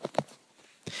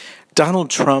Donald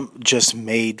Trump just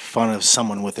made fun of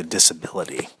someone with a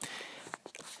disability.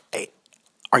 Hey,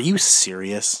 are you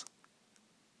serious?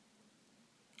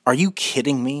 Are you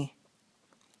kidding me?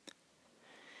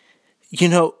 You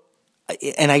know,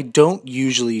 and I don't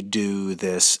usually do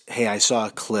this. Hey, I saw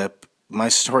a clip. My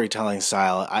storytelling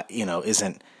style,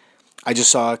 isn't. I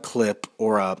just saw a clip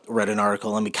or read an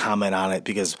article. Let me comment on it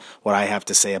because what I have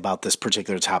to say about this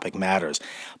particular topic matters.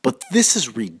 But this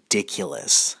is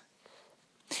ridiculous.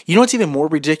 You know what's even more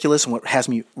ridiculous and what has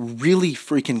me really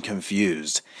freaking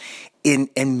confused? And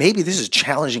maybe this is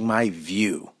challenging my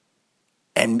view.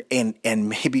 And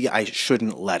maybe I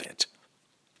shouldn't let it.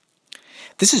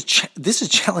 This is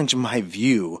challenging my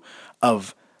view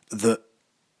of the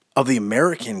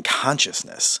American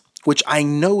consciousness, which I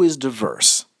know is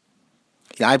diverse.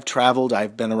 Yeah, I've traveled,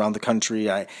 I've been around the country,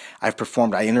 I've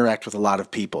performed, I interact with a lot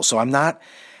of people. So I'm not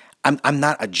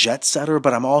a jet setter,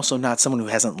 but I'm also not someone who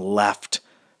hasn't left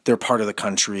their part of the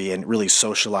country and really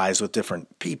socialized with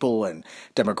different people and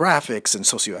demographics and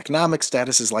socioeconomic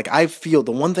statuses. Like, I feel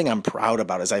the one thing I'm proud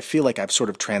about is I feel like I've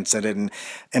sort of transcended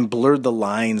and blurred the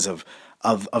lines of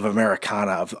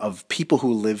Americana, of people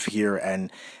who live here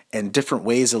and different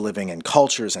ways of living and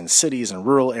cultures and cities and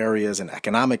rural areas and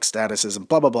economic statuses and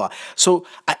blah, blah, blah. So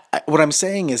what I'm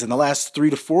saying is in the last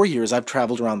 3 to 4 years, I've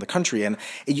traveled around the country, and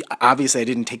obviously I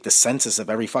didn't take the census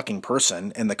of every fucking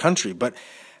person in the country, but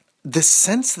the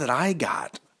sense that I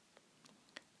got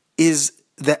is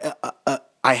that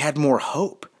I had more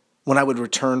hope when I would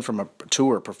return from a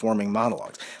tour performing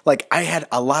monologues. Like, I had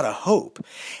a lot of hope.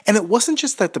 And it wasn't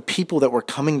just that the people that were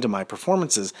coming to my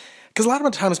performances, because a lot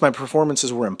of the times my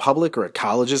performances were in public or at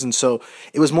colleges, and so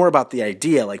it was more about the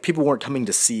idea. Like, people weren't coming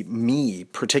to see me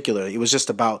particularly. It was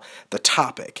just about the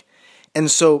topic.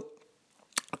 And so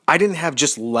I didn't have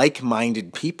just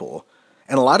like-minded people.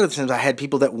 And a lot of the times I had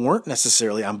people that weren't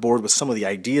necessarily on board with some of the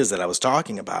ideas that I was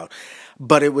talking about.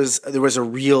 But there was a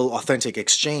real authentic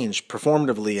exchange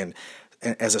performatively and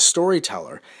as a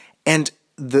storyteller. And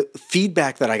the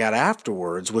feedback that I got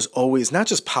afterwards was always not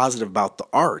just positive about the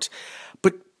art,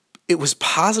 but it was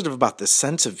positive about the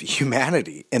sense of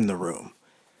humanity in the room.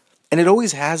 And it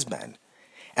always has been.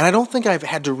 And I don't think I've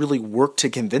had to really work to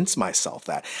convince myself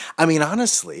that. I mean,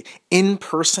 honestly, in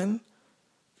person,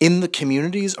 in the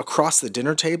communities, across the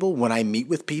dinner table, when I meet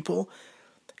with people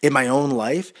in my own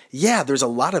life, yeah,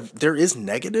 there is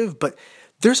negative, but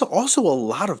there's also a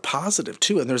lot of positive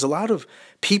too. And there's a lot of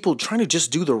people trying to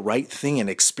just do the right thing and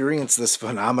experience this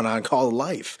phenomenon called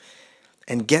life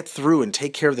and get through and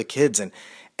take care of the kids and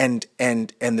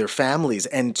their families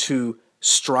and to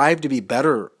strive to be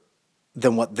better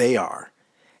than what they are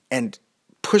and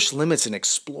push limits and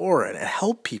explore and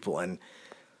help people and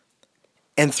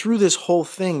through this whole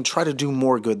thing, try to do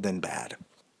more good than bad.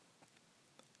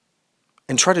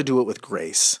 And try to do it with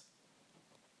grace.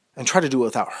 And try to do it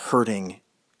without hurting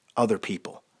other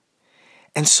people.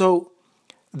 And so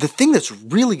the thing that's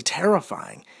really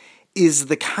terrifying is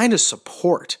the kind of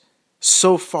support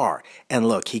so far. And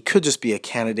look, he could just be a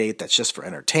candidate that's just for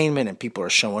entertainment and people are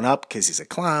showing up because he's a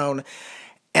clown.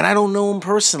 And I don't know him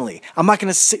personally. I'm not going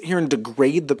to sit here and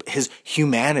degrade his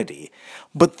humanity.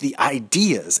 But the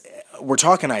ideas, we're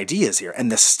talking ideas here,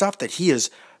 and the stuff that he is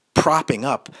propping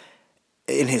up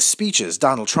in his speeches,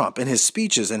 Donald Trump, in his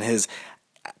speeches and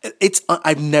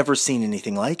I've never seen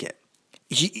anything like it.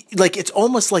 It's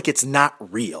almost like it's not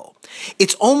real.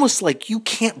 It's almost like you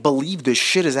can't believe this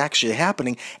shit is actually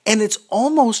happening. And it's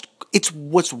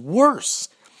what's worse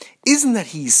isn't that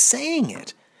he's saying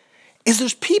it, is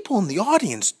there's people in the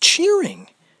audience cheering.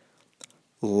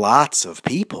 Lots of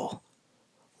people.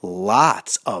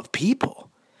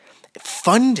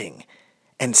 Funding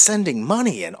and sending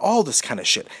money and all this kind of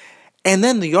shit. And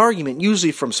then the argument,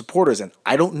 usually from supporters, and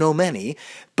I don't know many,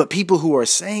 but people who are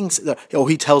saying, oh,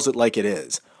 he tells it like it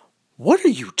is. What are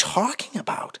you talking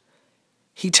about?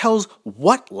 He tells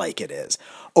what like it is?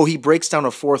 Oh, he breaks down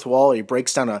a fourth wall, or he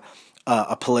breaks down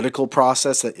a political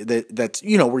process that's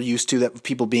we're used to, that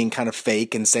people being kind of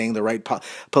fake and saying the right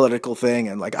political thing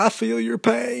and like, I feel your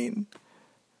pain,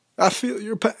 or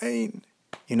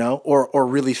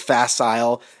really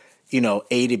facile,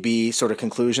 A to B sort of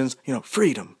conclusions,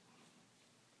 freedom.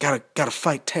 Gotta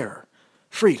fight terror.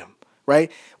 Freedom,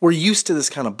 right? We're used to this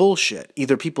kind of bullshit.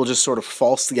 Either people just sort of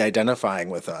falsely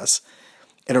identifying with us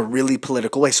in a really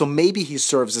political way. So maybe he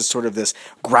serves as sort of this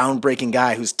groundbreaking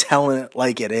guy who's telling it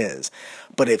like it is.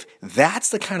 But if that's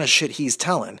the kind of shit he's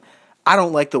telling, I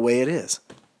don't like the way it is.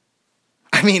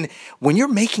 I mean, when you're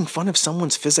making fun of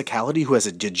someone's physicality who has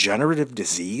a degenerative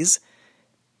disease,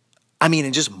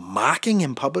 and just mocking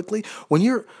him publicly,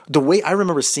 the way I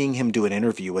remember seeing him do an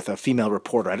interview with a female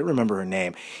reporter, I don't remember her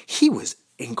name, he was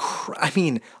I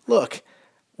mean, look,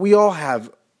 we all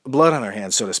have blood on our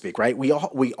hands, so to speak, right? We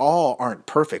all aren't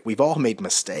perfect. We've all made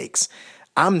mistakes.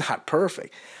 I'm not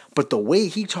perfect. But the way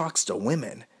he talks to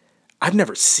women, I've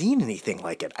never seen anything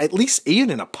like it, at least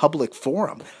even in a public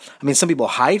forum. I mean, some people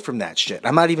hide from that shit.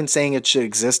 I'm not even saying it should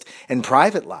exist in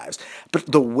private lives, but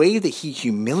the way that he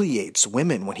humiliates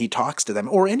women when he talks to them,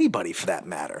 or anybody for that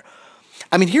matter.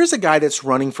 I mean, here's a guy that's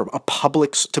running for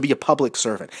to be a public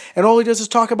servant, and all he does is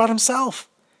talk about himself.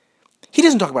 He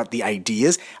doesn't talk about the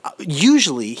ideas.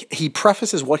 Usually, he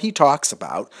prefaces what he talks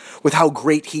about with how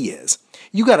great he is.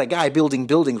 You got a guy building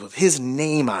buildings with his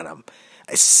name on them,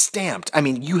 stamped. I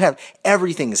mean, you have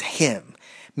everything's him.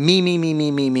 Me, me, me,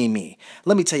 me, me, me, me.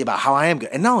 Let me tell you about how I am good.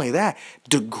 And not only that,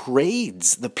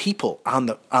 degrades the people on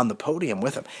the podium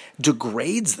with him.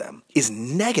 Degrades them, is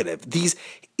negative.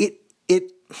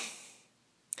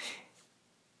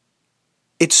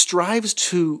 It strives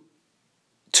to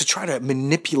try to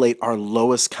manipulate our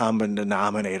lowest common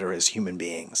denominator as human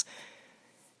beings.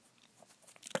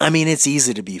 I mean, it's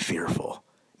easy to be fearful.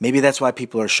 Maybe that's why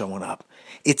people are showing up.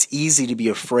 It's easy to be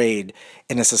afraid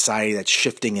in a society that's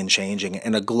shifting and changing,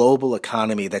 and a global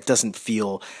economy that doesn't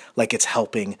feel like it's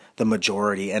helping the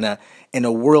majority, and in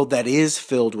a world that is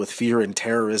filled with fear and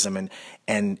terrorism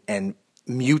and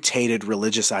mutated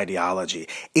religious ideology.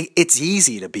 It's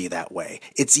easy to be that way.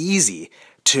 It's easy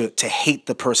to hate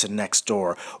the person next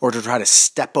door or to try to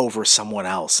step over someone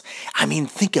else. I mean,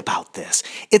 think about this.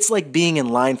 It's like being in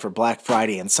line for Black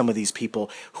Friday and some of these people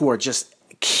who are just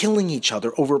killing each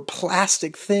other over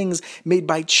plastic things made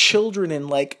by children in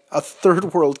like a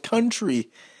third world country.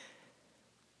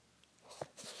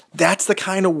 That's the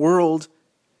kind of world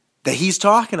that he's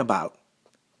talking about.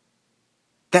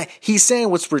 That he's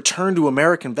saying what's return to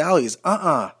American values.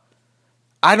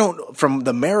 I don't, from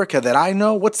the America that I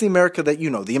know, what's the America that you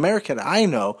know? The America that I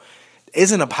know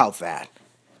isn't about that.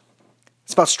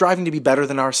 It's about striving to be better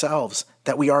than ourselves,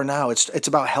 that we are now. It's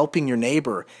about helping your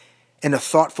neighbor in a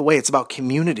thoughtful way. It's about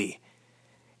community.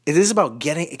 It is about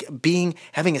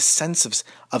having a sense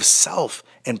of self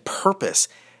and purpose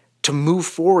to move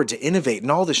forward, to innovate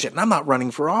and all this shit. And I'm not running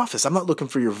for office. I'm not looking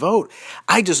for your vote.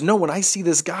 I just know when I see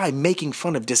this guy making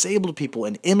fun of disabled people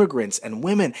and immigrants and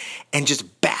women and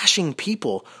just bashing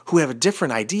people who have a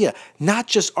different idea, not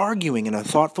just arguing in a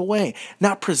thoughtful way,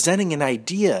 not presenting an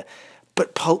idea,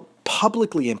 but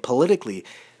publicly and politically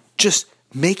just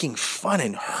making fun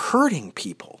and hurting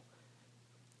people.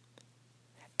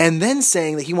 And then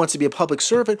saying that he wants to be a public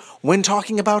servant when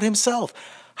talking about himself.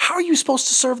 How are you supposed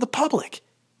to serve the public?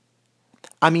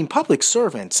 I mean, public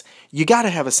servants, you got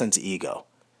to have a sense of ego.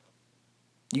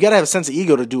 You got to have a sense of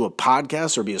ego to do a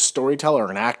podcast or be a storyteller or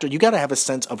an actor. You got to have a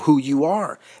sense of who you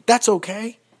are. That's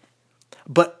okay.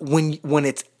 But when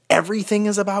it's everything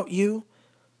is about you,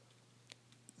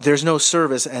 there's no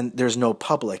service and there's no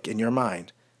public in your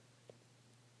mind.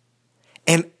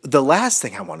 And the last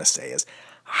thing I want to say is,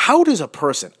 how does a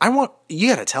person, you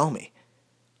got to tell me,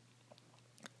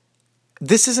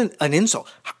 this isn't an insult.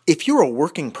 If you're a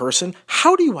working person,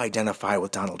 how do you identify with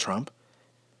Donald Trump?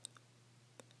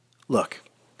 Look,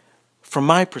 from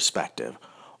my perspective,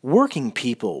 working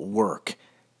people work,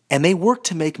 and they work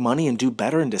to make money and do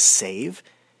better and to save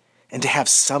and to have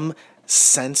some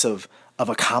sense of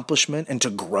accomplishment and to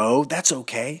grow. That's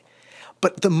okay.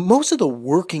 But most of the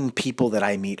working people that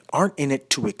I meet aren't in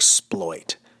it to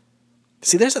exploit.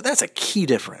 See, that's a key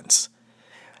difference.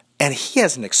 And he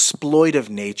has an exploitive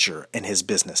nature in his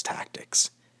business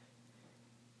tactics.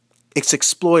 It's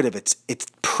exploitive, it's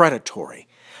predatory.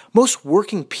 Most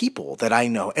working people that I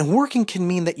know, and working can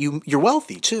mean that you're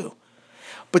wealthy too,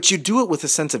 but you do it with a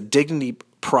sense of dignity,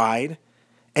 pride,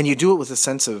 and you do it with a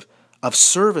sense of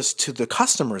service to the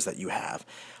customers that you have,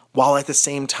 while at the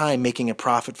same time making a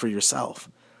profit for yourself.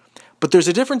 But there's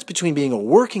a difference between being a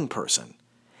working person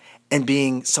and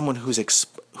being someone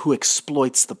who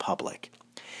exploits the public.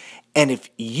 And if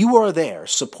you are there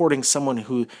supporting someone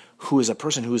who is a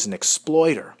person who is an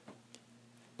exploiter,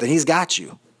 then he's got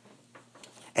you.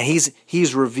 And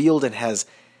he's revealed and has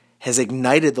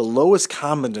ignited the lowest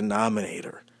common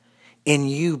denominator in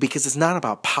you, because it's not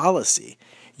about policy.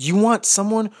 You want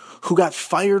someone who got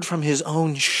fired from his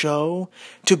own show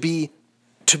to be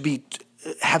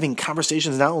having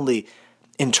conversations not only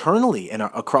internally and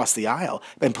across the aisle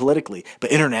and politically,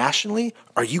 but internationally?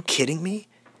 Are you kidding me?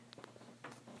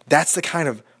 That's the kind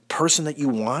of person that you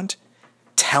want?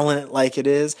 Telling it like it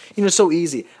is? You know, it's so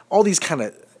easy. All these kind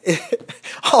of...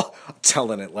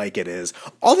 telling it like it is.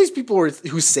 All these people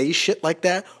who say shit like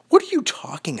that, what are you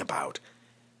talking about?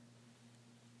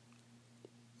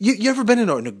 You ever been in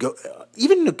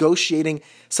even negotiating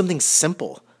something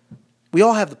simple? We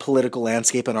all have the political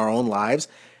landscape in our own lives.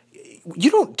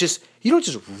 You don't just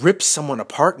rip someone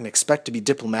apart and expect to be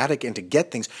diplomatic and to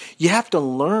get things. You have to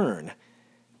learn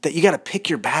that you got to pick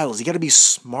your battles. You got to be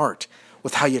smart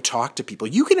with how you talk to people.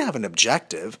 You can have an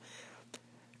objective,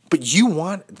 but you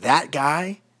want that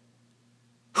guy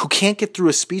who can't get through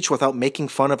a speech without making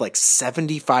fun of like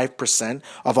 75%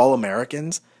 of all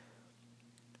Americans,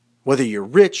 whether you're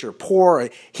rich or poor.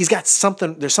 He's got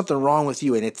something, there's something wrong with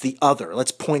you, and it's the other.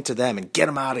 Let's point to them and get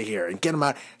them out of here and get them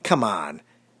out. Come on.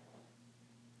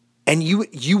 And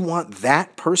you want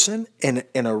that person in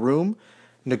a room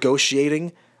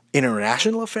negotiating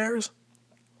international affairs?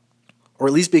 Or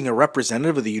at least being a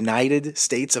representative of the United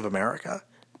States of America?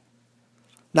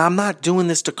 Now, I'm not doing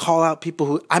this to call out people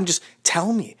who,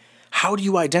 tell me, how do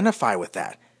you identify with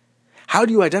that? How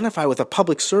do you identify with a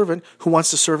public servant who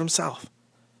wants to serve himself?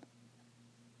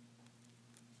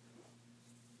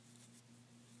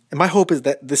 And my hope is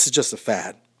that this is just a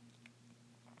fad.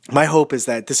 My hope is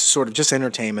that this is sort of just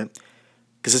entertainment,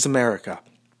 because it's America.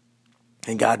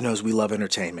 And God knows we love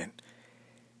entertainment.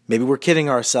 Maybe we're kidding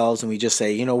ourselves and we just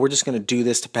say, we're just going to do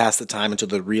this to pass the time until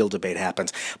the real debate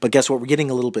happens. But guess what? We're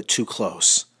getting a little bit too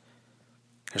close.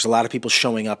 There's a lot of people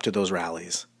showing up to those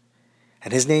rallies.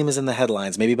 And his name is in the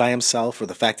headlines, maybe by himself or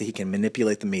the fact that he can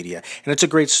manipulate the media. And it's a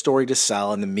great story to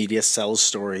sell, and the media sells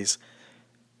stories.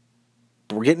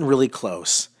 But we're getting really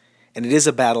close. And it is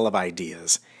a battle of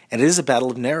ideas. And it is a battle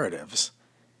of narratives.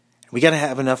 We got to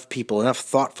have enough people, enough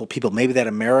thoughtful people, maybe that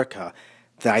America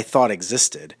that I thought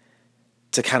existed,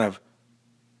 to kind of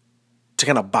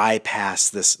bypass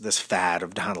this fad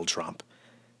of Donald Trump.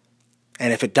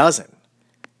 And if it doesn't,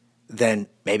 then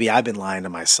maybe I've been lying to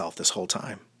myself this whole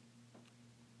time.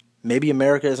 Maybe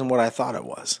America isn't what I thought it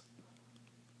was.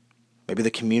 Maybe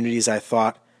the communities I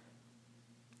thought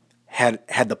had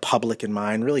the public in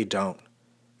mind really don't.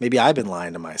 Maybe I've been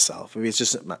lying to myself.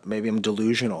 Maybe I'm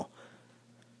delusional.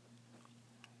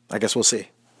 I guess we'll see.